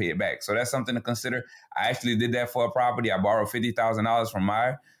still have to pay it back. So that's something to consider. I actually did that for a property. I borrowed $50,000 from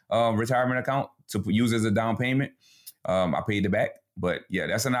my retirement account to use as a down payment. I paid it back, but yeah,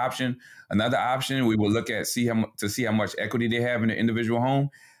 that's an option. Another option, we will look at to see how much equity they have in the individual home.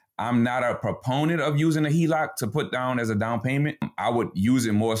 I'm not a proponent of using a HELOC to put down as a down payment. I would use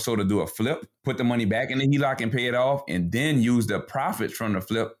it more so to do a flip, put the money back in the HELOC and pay it off, and then use the profits from the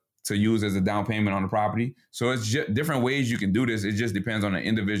flip to use as a down payment on the property. So it's just different ways you can do this. It just depends on the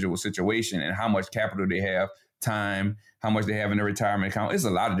individual situation and how much capital they have, time, how much they have in their retirement account. It's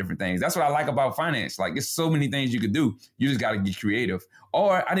a lot of different things. That's what I like about finance. Like, there's so many things you could do. You just got to get creative.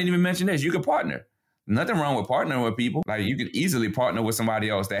 Or I didn't even mention this. You could partner. Nothing wrong with partnering with people. Like, you could easily partner with somebody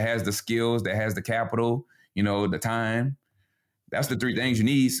else that has the skills, that has the capital, the time. That's the 3 things you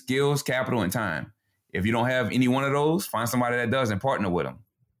need: skills, capital, and time. If you don't have any one of those, find somebody that does and partner with them.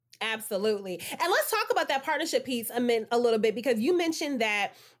 Absolutely. And let's talk about that partnership piece a little bit, because you mentioned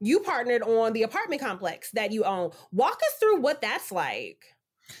that you partnered on the apartment complex that you own. Walk us through what that's like.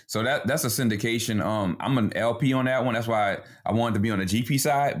 So that's a syndication. I'm an LP on that one. That's why I wanted to be on the GP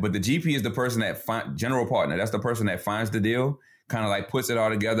side. But the GP is the person that general partner. That's the person that finds the deal, kind of like puts it all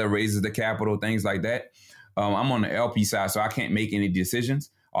together, raises the capital, things like that. I'm on the LP side, so I can't make any decisions.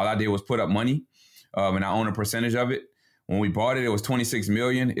 All I did was put up money, and I own a percentage of it. When we bought it, it was $26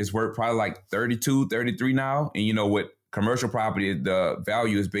 million. It's worth probably like 32, 33 now. And with commercial property, the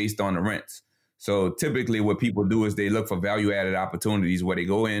value is based on the rents. So typically what people do is they look for value added opportunities where they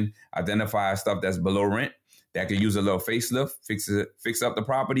go in, identify stuff that's below rent that could use a little facelift, fix up the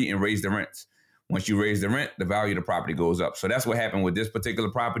property and raise the rents. Once you raise the rent, the value of the property goes up. So that's what happened with this particular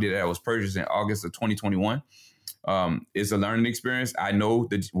property that I was purchased in August of 2021. It's a learning experience. I know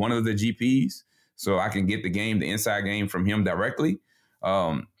one of the GPs, so I can get the inside game from him directly.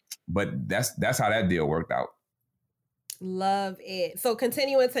 But that's how that deal worked out. Love it. So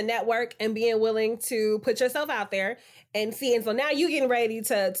continuing to network and being willing to put yourself out there and see. And so now you're getting ready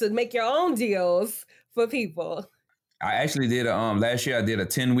to make your own deals for people. I actually did last year I did a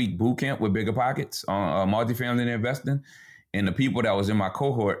 10-week boot camp with Bigger Pockets on multifamily investing. And the people that was in my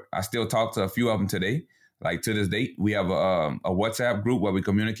cohort, I still talk to a few of them today. Like, to this date, we have a WhatsApp group where we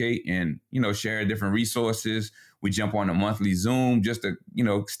communicate and, share different resources. We jump on a monthly Zoom just to,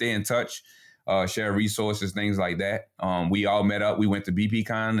 stay in touch, share resources, things like that. We all met up. We went to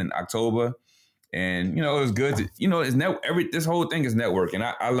BPCon in October, and, it was good to, this whole thing is networking.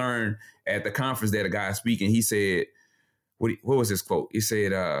 I learned at the conference that a guy speaking, he said, what was his quote? He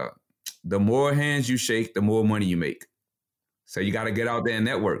said, the more hands you shake, the more money you make. So you got to get out there and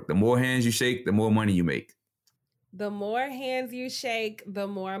network. The more hands you shake, the more money you make. The more hands you shake, the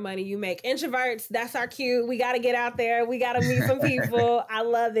more money you make. Introverts, that's our cue. We got to get out there. We got to meet some people. I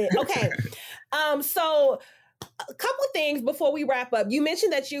love it. Okay. So a couple of things before we wrap up. You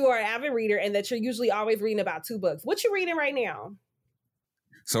mentioned that you are an avid reader and that you're usually always reading about 2 books. What you reading right now?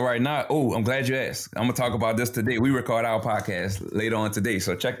 So right now, I'm glad you asked. I'm going to talk about this today. We record our podcast later on today.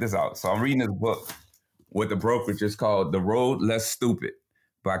 So check this out. So I'm reading this book with the brokerage. It's called The Road Less Stupid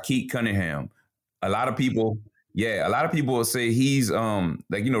by Keith Cunningham. A lot of people will say he's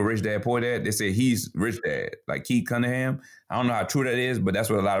Rich Dad, Poor Dad. They say he's Rich Dad, like Keith Cunningham. I don't know how true that is, but that's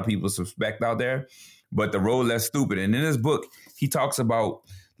what a lot of people suspect out there. But The Road Less Stupid. And in this book, he talks about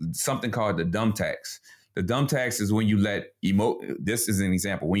something called the dumb tax. The dumb tax is when you let this is an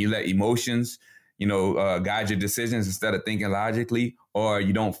example, when you let emotions, guide your decisions instead of thinking logically, or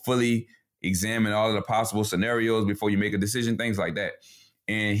you don't fully examine all of the possible scenarios before you make a decision, things like that.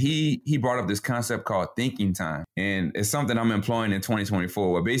 And he brought up this concept called thinking time. And it's something I'm employing in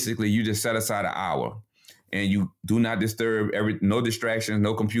 2024, where basically you just set aside an hour and you do not disturb no distractions,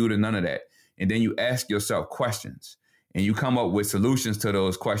 no computer, none of that. And then you ask yourself questions. And you come up with solutions to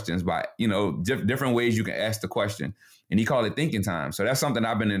those questions by, different ways you can ask the question. And he called it thinking time. So that's something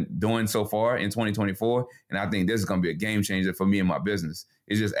I've been doing so far in 2024. And I think this is going to be a game changer for me and my business.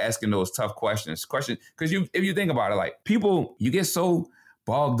 It's just asking those tough questions. Because if you think about it, like people, you get so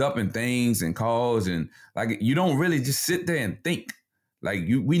bogged up in things and calls and like you don't really just sit there and think. Like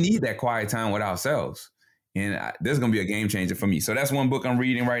we need that quiet time with ourselves. And this is going to be a game changer for me. So that's one book I'm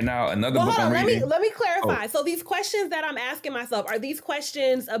reading right now. Another book I'm reading. Let me clarify. So these questions that I'm asking myself, are these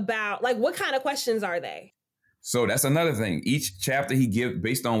questions about, like, what kind of questions are they? So that's another thing. Each chapter he gives,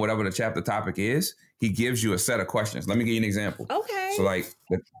 based on whatever the chapter topic is, he gives you a set of questions. Let me give you an example. Okay. So like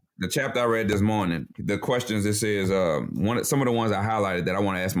the chapter I read this morning, the questions, it says, some of the ones I highlighted that I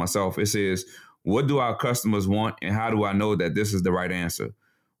want to ask myself, it says, what do our customers want and how do I know that this is the right answer?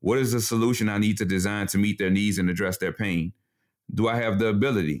 What is the solution I need to design to meet their needs and address their pain? Do I have the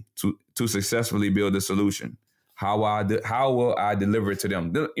ability to successfully build a solution? How will I deliver it to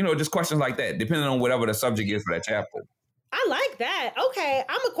them? Just questions like that, depending on whatever the subject is for that chapter. I like that. Okay,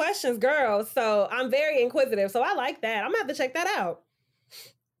 I'm a questions girl, so I'm very inquisitive. So I like that. I'm gonna have to check that out.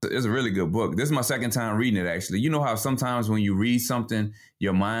 It's a really good book. This is my second time reading it, actually. You know how sometimes when you read something,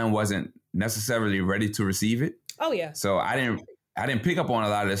 your mind wasn't necessarily ready to receive it? Oh, yeah. So I didn't pick up on a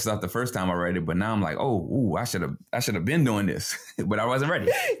lot of this stuff the first time I read it, but now I'm like, I should have been doing this, but I wasn't ready.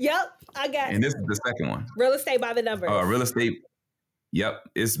 Yep, I got it. And this is the second one. Real Estate by the Numbers. Real estate. Yep.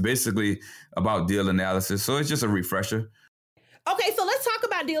 It's basically about deal analysis. So it's just a refresher. Okay, so let's talk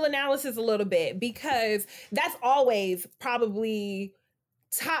about deal analysis a little bit, because that's always probably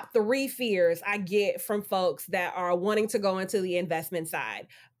top 3 fears I get from folks that are wanting to go into the investment side.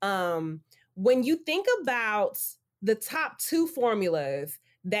 When you think about the top 2 formulas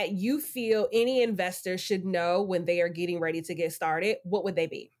that you feel any investor should know when they are getting ready to get started, what would they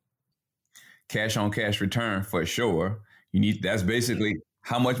be? Cash on cash return for sure. That's basically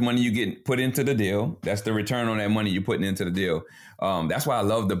how much money you get put into the deal. That's the return on that money you're putting into the deal. That's why I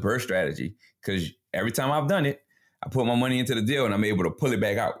love the BRRRR strategy, because every time I've done it, I put my money into the deal and I'm able to pull it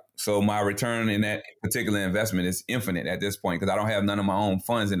back out. So my return in that particular investment is infinite at this point, because I don't have none of my own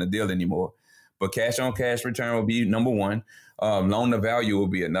funds in the deal anymore. But cash on cash return will be number one. Loan to value will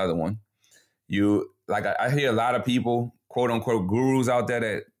be another one. I hear a lot of people, quote unquote, gurus out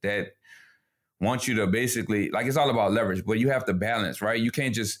there that want you to basically, like, it's all about leverage, but you have to balance, right? You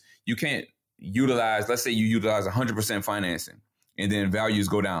can't utilize, let's say you utilize 100% financing and then values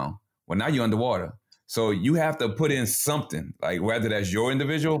go down. Well, now you're underwater. So you have to put in something, like whether that's your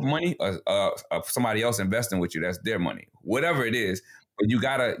individual money or somebody else investing with you, that's their money, whatever it is. But you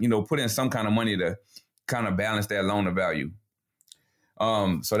gotta, put in some kind of money to kind of balance that loan to value.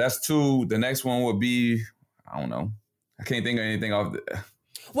 So that's 2. The next one would be, I don't know. I can't think of anything off the.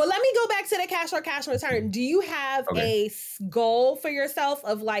 Well, let me go back to the cash on cash return. Do you have a goal for yourself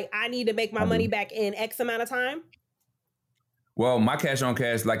of like, I need to make my money back in X amount of time? Well, my cash on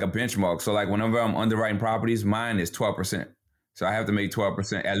cash is like a benchmark. So like whenever I'm underwriting properties, mine is 12%. So I have to make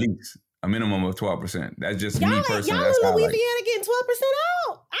 12%, at least a minimum of 12%. That's just me personally. Y'all in Louisiana getting 12%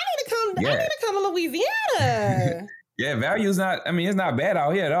 out. I need to come to Louisiana. Yeah, value's not, it's not bad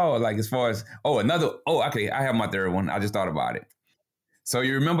out here at all. Like as far as, okay, I have my third one. I just thought about it. So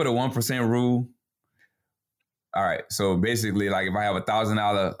you remember the 1% rule? All right. So basically, like if I have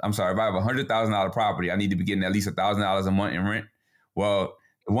 $100,000 property, I need to be getting at least $1,000 a month in rent. Well,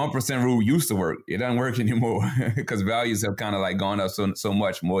 the 1% rule used to work. It doesn't work anymore because values have kind of like gone up so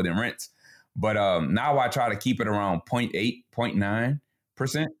much more than rents. But now I try to keep it around 0.8,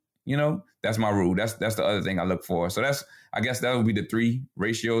 0.9%. That's my rule. That's the other thing I look for. So I guess that would be the 3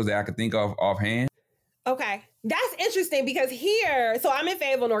 ratios that I could think of offhand. Okay. That's interesting because here, so I'm in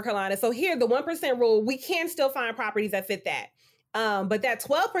Fayetteville, North Carolina. So here, the 1% rule, we can still find properties that fit that. But that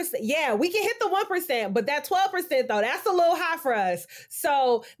 12%, yeah, we can hit the 1%, but that 12% though, that's a little high for us.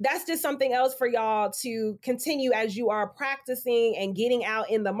 So that's just something else for y'all to continue as you are practicing and getting out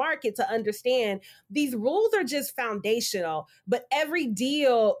in the market to understand these rules are just foundational, but every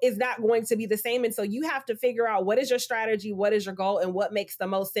deal is not going to be the same. And so you have to figure out what is your strategy, what is your goal, and what makes the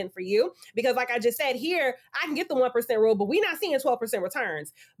most sense for you. Because like I just said here, I can get the 1% rule, but we're not seeing 12%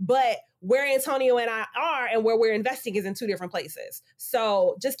 returns. But where Antonio and I are and where we're investing is in two different places.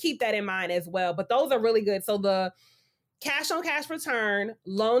 So just keep that in mind as well. But those are really good. So the cash on cash return,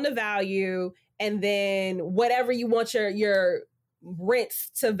 loan to value, and then whatever you want your rents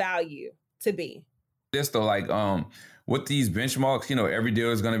to value to be. This though, like with these benchmarks, every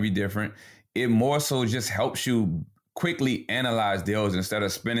deal is going to be different. It more so just helps you quickly analyze deals instead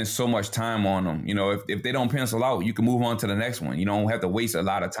of spending so much time on them. If they don't pencil out, you can move on to the next one. You don't have to waste a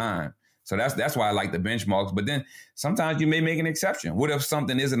lot of time. So that's why I like the benchmarks. But then sometimes you may make an exception. What if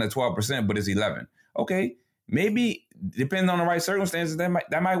something isn't a 12%, but it's 11? Okay, maybe depending on the right circumstances, that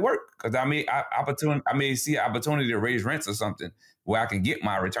might work. Because I may see an opportunity to raise rents or something where I can get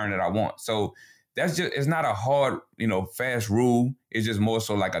my return that I want. So it's not a hard, fast rule. It's just more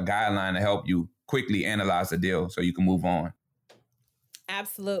so like a guideline to help you quickly analyze the deal so you can move on.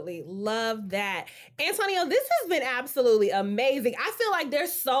 Absolutely. Love that. Antonio, this has been absolutely amazing. I feel like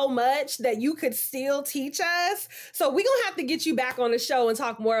there's so much that you could still teach us. So we're going to have to get you back on the show and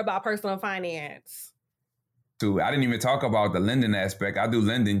talk more about personal finance. I didn't even talk about the lending aspect. I do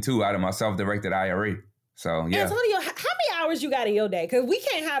lending too out of my self-directed IRA. So, yeah. Antonio, how many hours you got in your day? Because we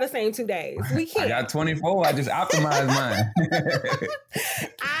can't have the same 2 days. We can't. I got 24. I just optimized mine.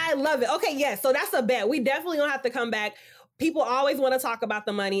 I love it. Okay, yes. So that's a bet. We definitely going to have to come back. People always want to talk about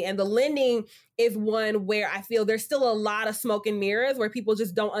the money, and the lending is one where I feel there's still a lot of smoke and mirrors where people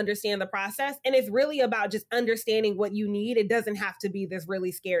just don't understand the process. And it's really about just understanding what you need. It doesn't have to be this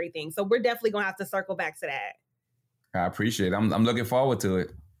really scary thing. So we're definitely going to have to circle back to that. I appreciate it. I'm looking forward to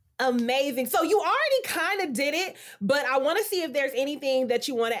it. Amazing. So you already kind of did it, but I want to see if there's anything that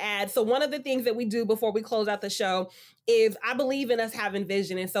you want to add. So one of the things that we do before we close out the show is I believe in us having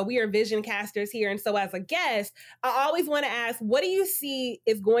vision. And so we are vision casters here. And so as a guest, I always want to ask, what do you see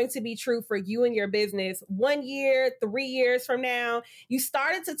is going to be true for you and your business 1 year, 3 years from now? You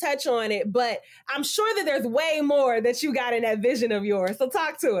started to touch on it, but I'm sure that there's way more that you got in that vision of yours. So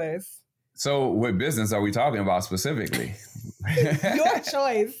talk to us. So what business are we talking about specifically? Your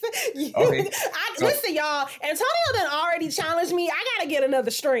choice. Okay. Listen, y'all, Antonio done already challenged me. I got to get another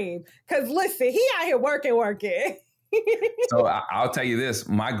stream because listen, he out here working. So I'll tell you this,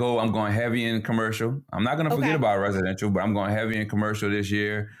 my goal, I'm going heavy in commercial. I'm not going to forget about residential, but I'm going heavy in commercial this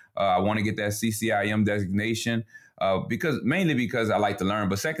year. I want to get that CCIM designation mainly because I like to learn.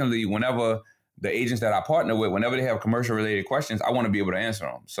 But secondly, whenever the agents that I partner with, whenever they have commercial related questions, I want to be able to answer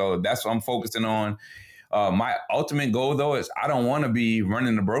them. So that's what I'm focusing on. My ultimate goal, though, is I don't want to be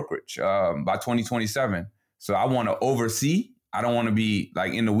running the brokerage by 2027. So I want to oversee. I don't want to be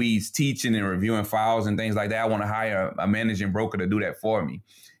like in the weeds teaching and reviewing files and things like that. I want to hire a managing broker to do that for me.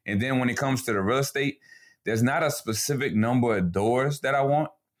 And then when it comes to the real estate, there's not a specific number of doors that I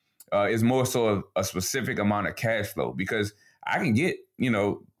want. It's more so a specific amount of cash flow because I can get,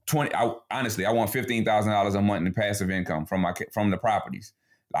 honestly, I want $15,000 a month in passive income from the properties.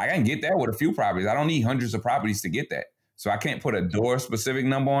 I can get that with a few properties. I don't need hundreds of properties to get that. So I can't put a door specific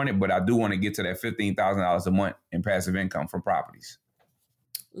number on it, but I do want to get to that $15,000 a month in passive income from properties.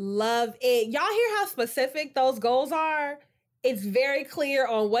 Love it. Y'all hear how specific those goals are? It's very clear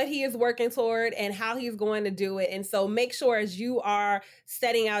on what he is working toward and how he's going to do it. And so make sure as you are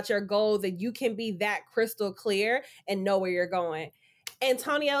setting out your goals that you can be that crystal clear and know where you're going.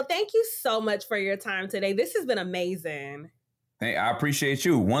 Antonio, thank you so much for your time today. This has been amazing. I appreciate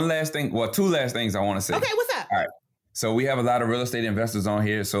you. Two last things I want to say. Okay, what's up? All right. So we have a lot of real estate investors on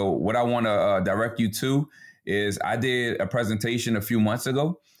here. So what I want to direct you to is I did a presentation a few months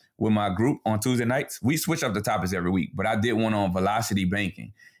ago with my group on Tuesday nights. We switch up the topics every week, but I did one on velocity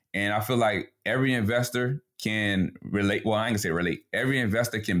banking. And I feel like every investor can relate. Well, I ain't gonna say relate. Every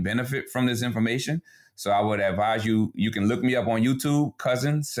investor can benefit from this information. So I would advise you can look me up on YouTube,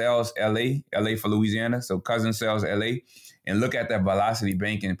 Cousin Sales LA, LA for Louisiana. So Cousin Sales LA, and look at that velocity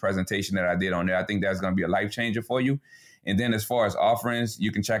banking presentation that I did on there. I think that's going to be a life changer for you. And then as far as offerings,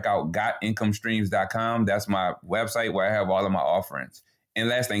 you can check out gotincomestreams.com. That's my website where I have all of my offerings. And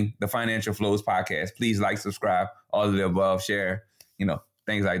last thing, the Financial Flows podcast. Please like, subscribe, all of the above, share,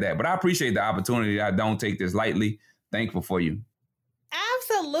 things like that. But I appreciate the opportunity. I don't take this lightly. Thankful for you.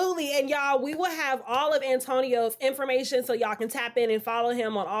 Absolutely. And y'all, we will have all of Antonio's information so y'all can tap in and follow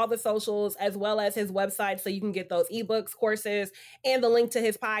him on all the socials as well as his website so you can get those ebooks, courses, and the link to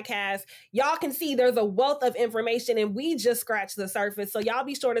his podcast. Y'all can see there's a wealth of information and we just scratched the surface. So y'all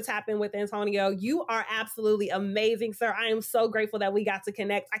be sure to tap in with Antonio. You are absolutely amazing, sir. I am so grateful that we got to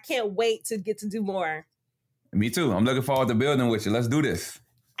connect. I can't wait to get to do more. Me too. I'm looking forward to building with you. Let's do this.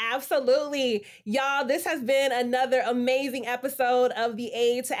 Absolutely. Y'all, this has been another amazing episode of the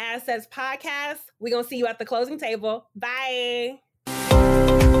Aid to Assets podcast. We're going to see you at the closing table. Bye.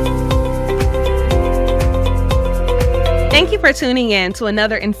 Thank you for tuning in to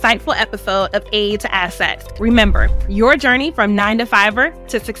another insightful episode of Aid to Assets. Remember, your journey from 9-to-5er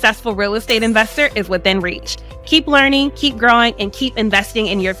to successful real estate investor is within reach. Keep learning, keep growing, and keep investing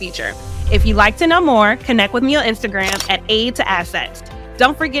in your future. If you'd like to know more, connect with me on Instagram at Aid to Assets.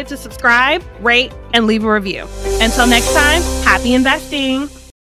 Don't forget to subscribe, rate, and leave a review. Until next time, happy investing.